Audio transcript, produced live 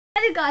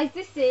Hello guys,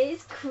 this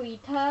is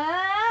Creeper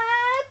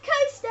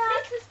Coaster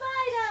Mr.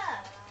 Spider!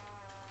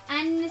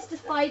 and Mr.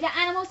 Spider,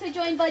 and I'm also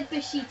joined by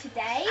Bushy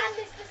today. And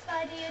Mr.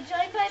 Spider, you're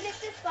joined by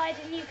Mr. Spider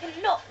and you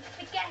cannot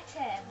forget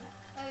him.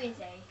 Where is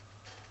he?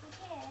 He's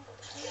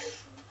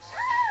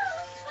here.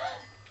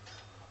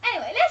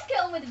 Anyway, let's get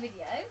on with the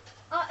video.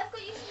 I've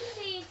got you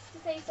some seeds to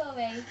say sorry.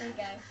 There you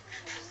go.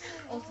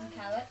 Or some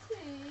carrots.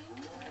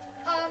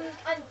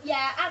 And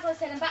yeah, as I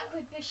said, I'm back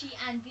with Bushy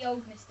and the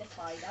old Mr.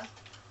 Spider.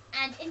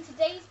 And in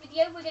today's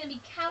video, we're going to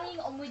be carrying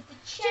on with the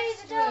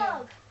chest the room.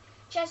 dog.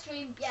 Chest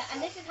room, yeah,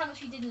 and this is how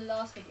much we did in the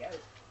last video.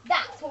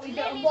 That's what we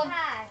built in Lily one.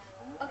 pad.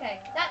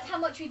 Okay, that's how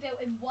much we built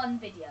in one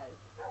video.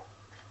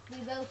 We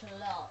built a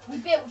lot. We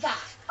built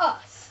that,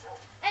 us.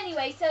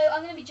 Anyway, so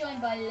I'm going to be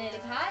joined by Lily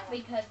Pad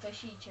because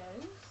Bushy chose,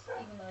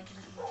 even though I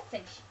didn't even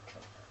say she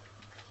could.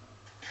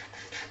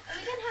 Are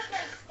we going to have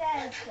like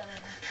stairs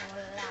going or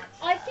a ladder?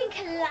 I think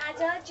a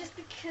ladder, just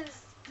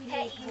because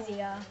they're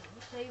easier.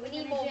 So We we need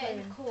need more do it in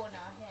room. the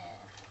corner here.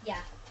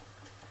 Yeah.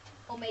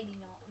 Or maybe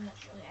not, I'm not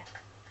sure yet.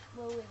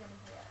 Well, we're going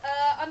to do it.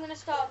 I'm going to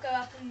start go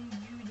up and do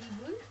the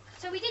roof.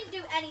 So we didn't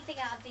do anything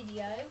out of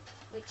video,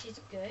 which is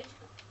good.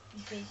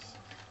 Because,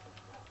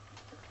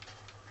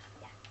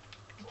 yeah.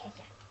 Okay,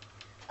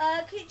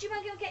 yeah. Do you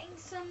mind getting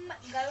some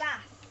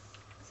glass?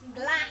 Some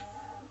glass.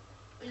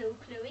 Hello,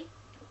 Chloe.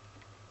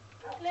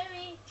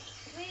 Chloe,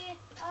 we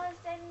are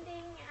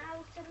sending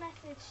out a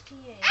message to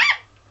you. Ah!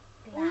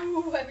 Glass.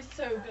 Ooh, I was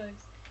so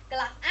close.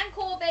 Glass and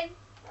Corbin.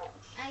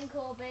 And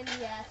Corbin,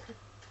 yes.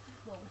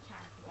 Well, we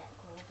can't forget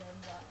Corbin,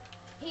 but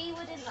he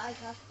wouldn't like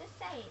us to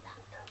say that.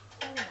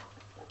 So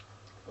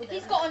not.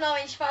 He's got an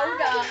orange folder.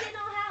 Ah, he's in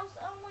our house.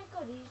 Oh my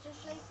god, he's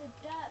just placed a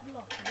dirt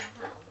block in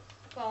our house.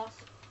 Grass.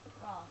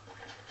 Oh,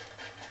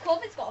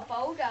 Corbin's got a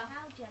folder.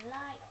 how do you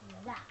like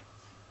that?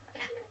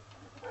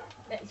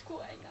 That is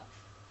cool enough.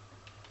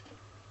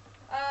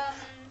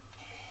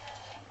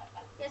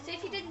 Yeah, so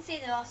if you didn't see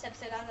in the last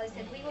episode, as I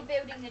said, we were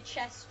building the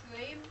chest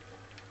room.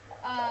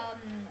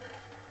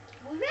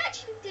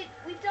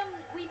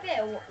 We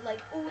built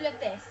like all of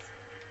this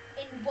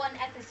in one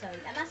episode,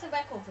 and that's a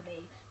record for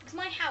me because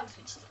my house,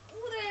 which is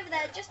all the way over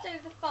there, just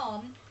over the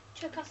farm,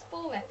 took us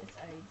 4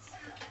 episodes.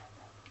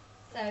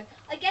 So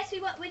I guess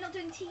we're not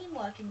doing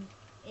teamwork in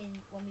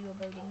when we were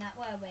building that,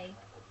 were we?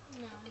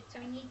 No, So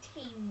we need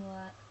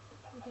teamwork.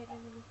 we don't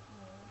even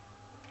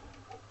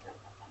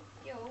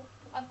Yo,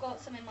 I've got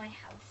some in my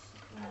house.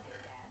 If you want to do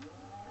that.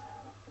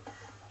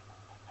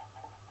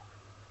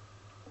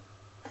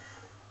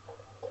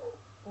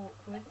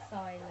 Awkward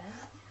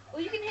silence. All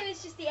you can hear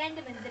is just the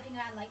Enderman zipping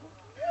around like.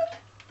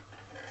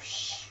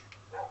 Whoosh,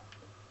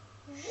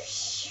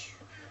 whoosh,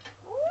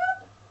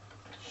 whoop,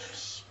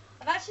 whoosh.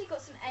 I've actually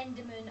got some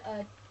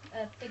Enderman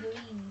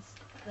figurines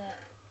that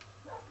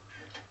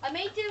I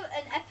may do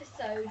an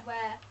episode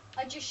where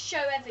I just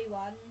show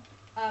everyone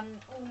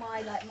all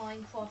my like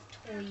Minecraft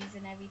toys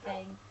and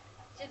everything.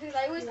 Just because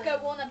I always go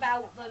on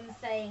about them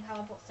saying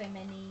how I've got so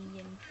many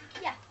and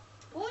yeah.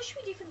 What should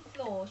we do for the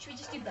floor? Should we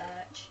just do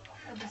birch?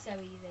 That'll be so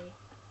easy.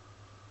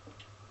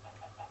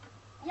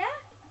 Yeah?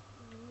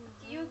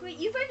 Do you agree?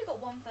 You've only got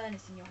one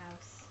furnace in your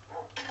house.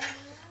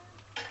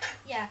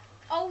 Yeah.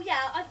 Oh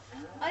yeah,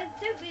 I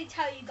don't really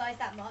tell you guys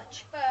that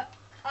much, but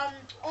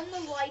on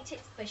the right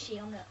it's Bushy,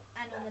 and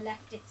on the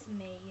left it's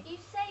me. You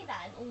say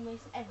that in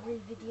almost every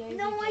video.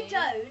 No, you I do.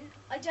 don't.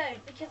 I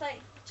don't, because I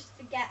just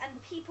forget,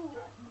 and people,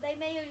 they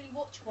may only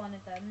watch one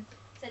of them,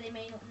 so they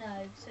may not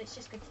know. So it's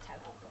just good to tell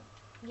people.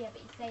 Yeah,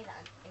 but you say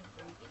that in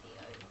every video.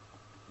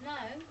 No,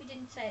 we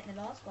didn't say it in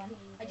the last one. Yeah,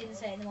 you I didn't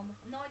did. say it in the one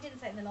before. No, I didn't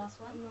say it in the last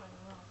one. Not in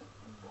the last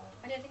one.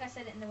 I don't think I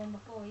said it in the one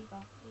before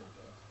either. You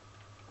did.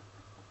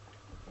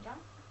 Did I?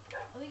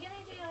 Are we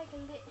gonna do like a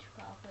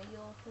Lichcraft where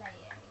you're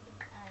playing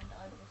and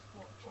I'm just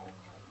watching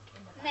like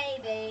in the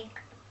background? Maybe.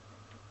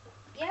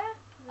 Yeah?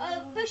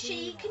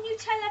 Bushy, can you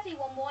tell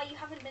everyone why you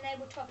haven't been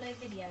able to upload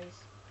videos?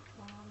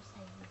 My mum's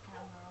taking the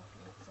camera off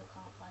me because I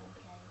can't find the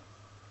case.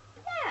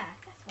 Yeah,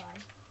 that's why.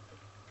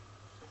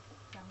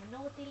 So I'm a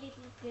naughty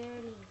little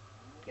girly.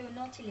 You're a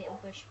naughty little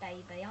bush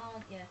baby,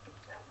 aren't you?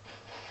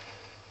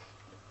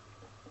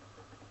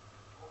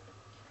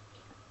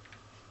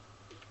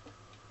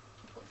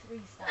 I've got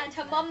 3 stars. And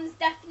her mum's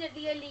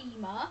definitely a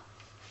lemur.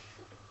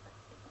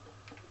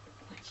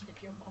 Imagine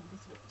if your mum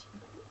was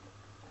watching.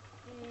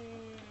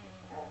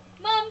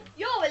 Mum,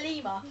 you're a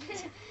lemur.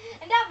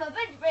 And I'm a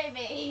bush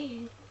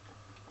baby.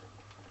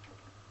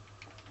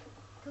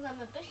 Because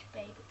I'm a bush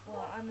baby.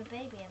 Well, I'm a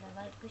baby and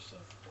I like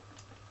bushes.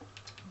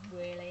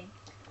 Really?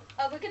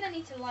 We're gonna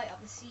need to light up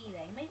the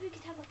ceiling. Maybe we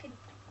could have like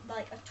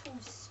a tall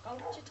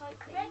sculpture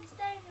type thing.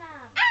 Redstone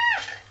lamp.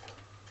 Ah!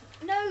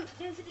 No,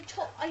 for the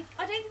top. I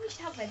don't think we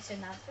should have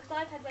redstone lamps because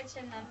I've had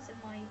redstone lamps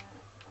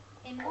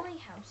in my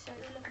house, so it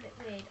will look a bit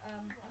weird.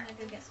 I'm gonna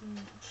go get some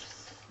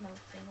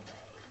smelting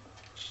away.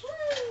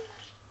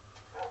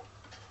 Woo!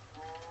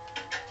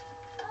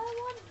 I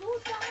want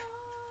to die.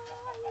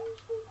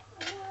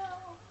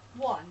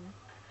 1.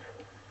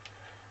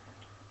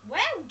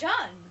 Well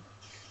done.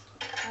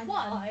 And 1.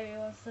 I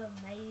was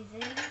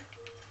amazing.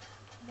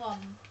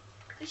 1.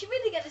 We should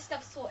really get this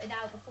stuff sorted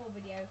out before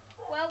video.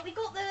 Well, we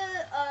got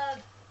the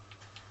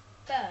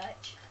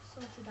birch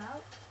sorted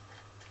out.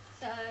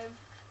 So,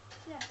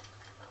 yeah.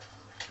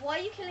 Why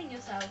are you killing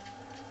yourself?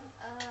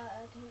 I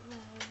don't know.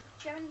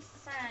 If you have any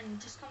sand,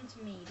 just come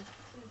to me.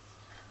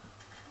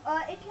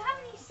 Because, if you have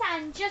any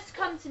sand, just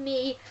come to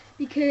me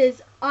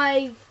because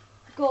I've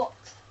got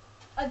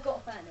a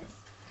furnace,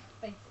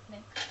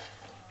 basically.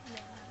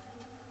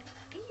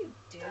 You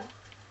do.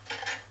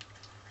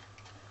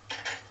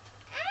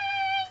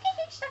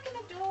 Get stuck in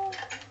the door.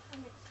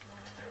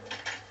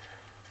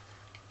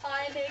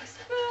 I'm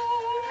exploring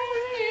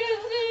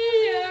the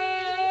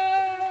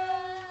earth.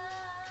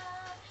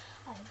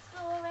 I'm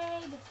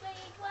exploring the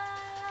sweet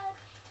world.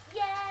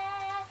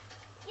 Yeah,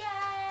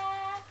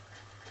 yeah,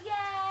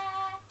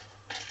 yeah.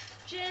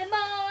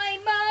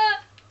 Jemima.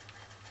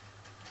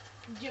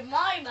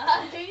 Jemima?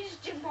 Who's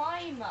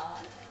Jemima?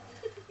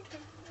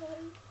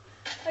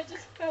 I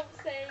just felt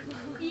saying,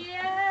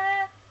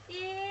 yeah,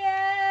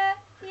 yeah,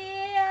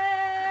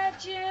 yeah,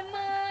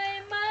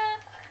 Jemima,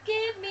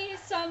 give me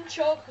some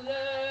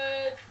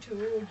chocolate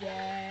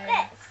today.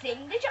 Let's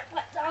sing the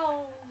chocolate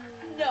song.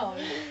 No.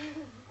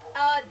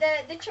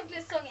 The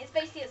chocolate song, it's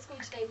basically at school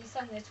today we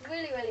sung this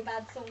really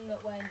bad song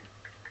that went,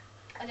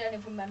 I don't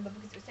even remember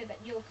because it was said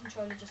that your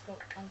controller just got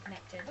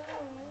unconnected.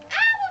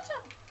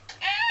 Water!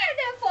 I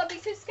never thought I'd be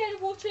so scared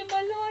of water in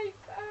my life.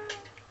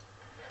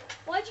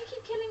 Why do you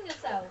keep killing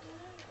yourself?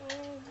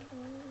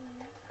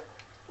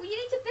 Well, you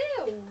need to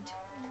build.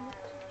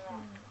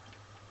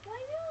 Why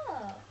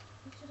not?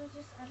 Should I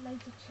just add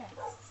loads of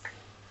chests?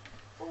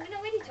 Well, we're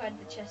not ready to add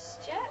the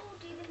chests yet. Oh,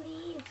 do the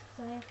leaves,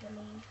 because I have the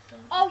leaves. So.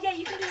 Oh yeah,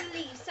 you can do the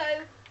leaves.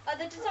 So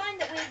the design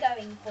that we're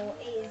going for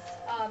is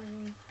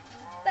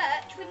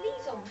birch with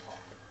leaves on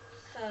top.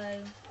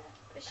 So,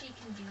 but she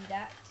can do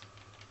that.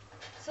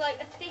 So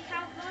like a thick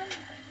outline,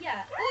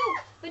 yeah.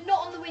 Oh, but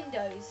not on the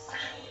windows.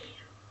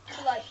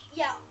 So like,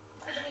 yeah,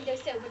 for the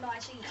windowsill, but not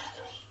actually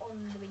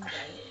on the window.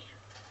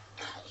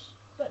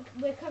 But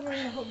we're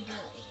covering the whole building in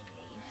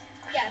leaves.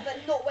 Yeah,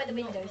 but not where the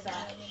windows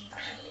are.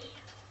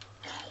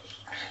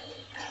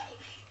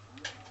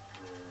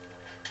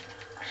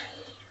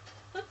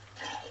 Do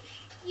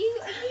you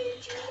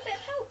need a bit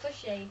of help,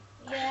 Bushy?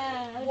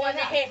 Yeah. One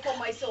hit on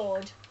my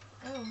sword.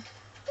 Oh.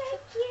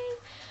 Thank you.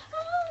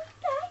 Oh,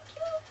 thank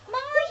you. My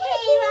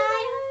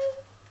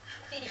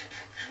hero.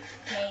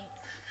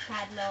 Thanks.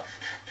 Padlock.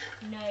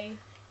 No.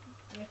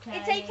 Return.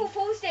 It's April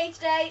Fool's Day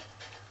today.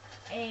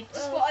 April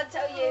Just what I'd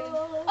tell you.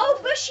 Fool. Oh,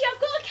 Bushy, I've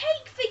got a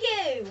cake for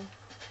you.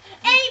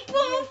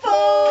 April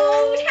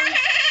Fool's.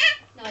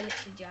 No, I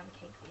literally do have a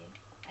cake for you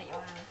at your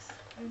house.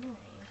 I know.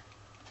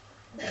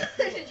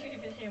 Did you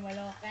even hear my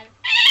laugh then?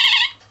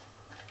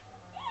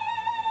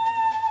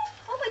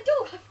 Oh, my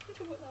dog. I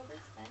wonder what that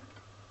was then.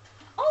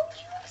 Oh,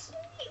 you have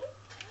some little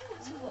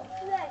paws. You've got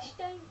flesh,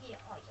 don't you?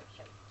 Oh, you're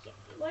so cute.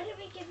 Why didn't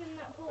we give him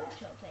that pork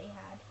chop that he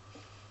had?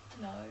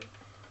 No.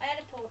 I had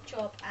a pork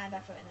chop and I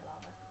threw it in the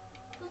lava.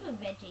 Because we're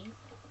veggies.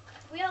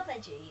 We are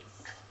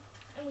veggies.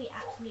 And we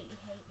absolutely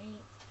hate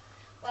meat.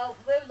 Well,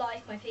 real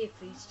life, my favourite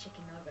food is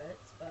chicken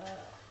nuggets, but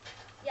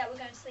yeah, we're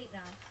going to sleep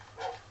now.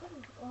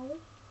 Oh.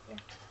 Yeah.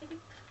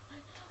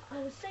 I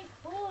was so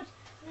bored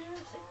and I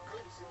was so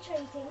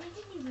concentrating. I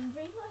didn't even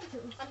realise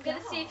it was I'm going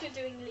to see if dark.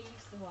 you're doing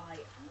leaves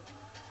right.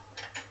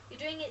 You're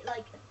doing it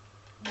like,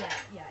 yeah,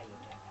 you're doing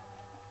it.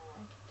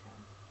 I can tell.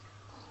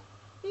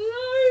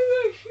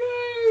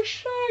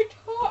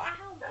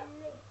 Ow, my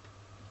lip.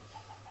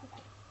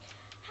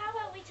 How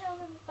about we tell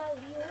them about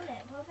your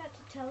lip? I've had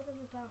to tell them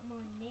about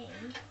my knee.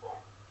 Oh,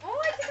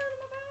 I can tell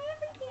them about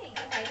everything.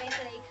 Okay,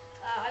 basically,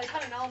 I was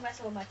having an arm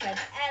wrestle with my friend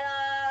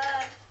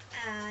Ella,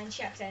 and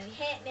she accidentally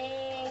hit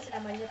me, so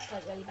now my lip's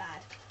like really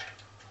bad.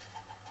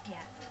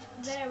 Yeah.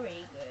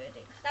 Very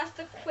good. That's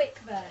the quick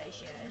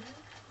version.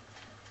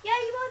 Yeah,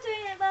 you are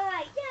doing it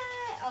right.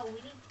 Yeah. Oh,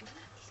 we need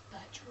this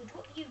birch wood.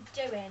 What are you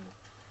doing?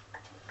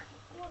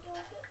 What do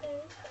I put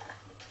there?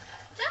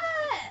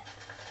 Dirt.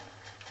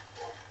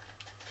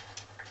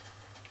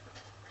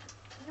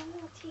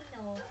 Naughty.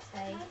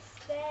 My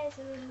stairs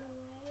are in the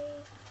way.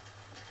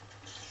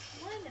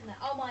 Mind them.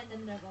 I'll mind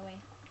them. Don't worry.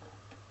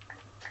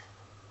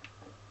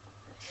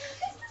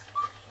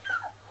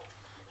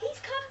 He's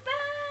come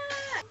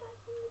back.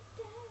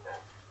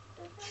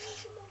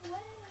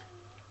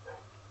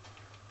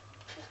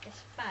 The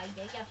spider,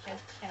 you're so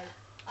cute.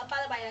 Oh, by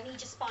the way, I need your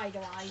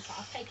spider eyes, but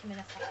I'll take him in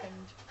a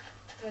second.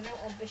 So I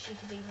don't want Bushy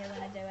to be here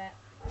when I do it.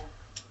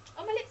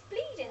 Oh, my lip's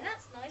bleeding.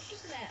 That's nice,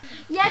 isn't it?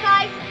 Yeah,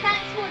 guys,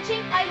 thanks for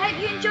watching. I hope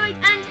you enjoyed,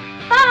 and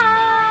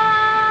bye!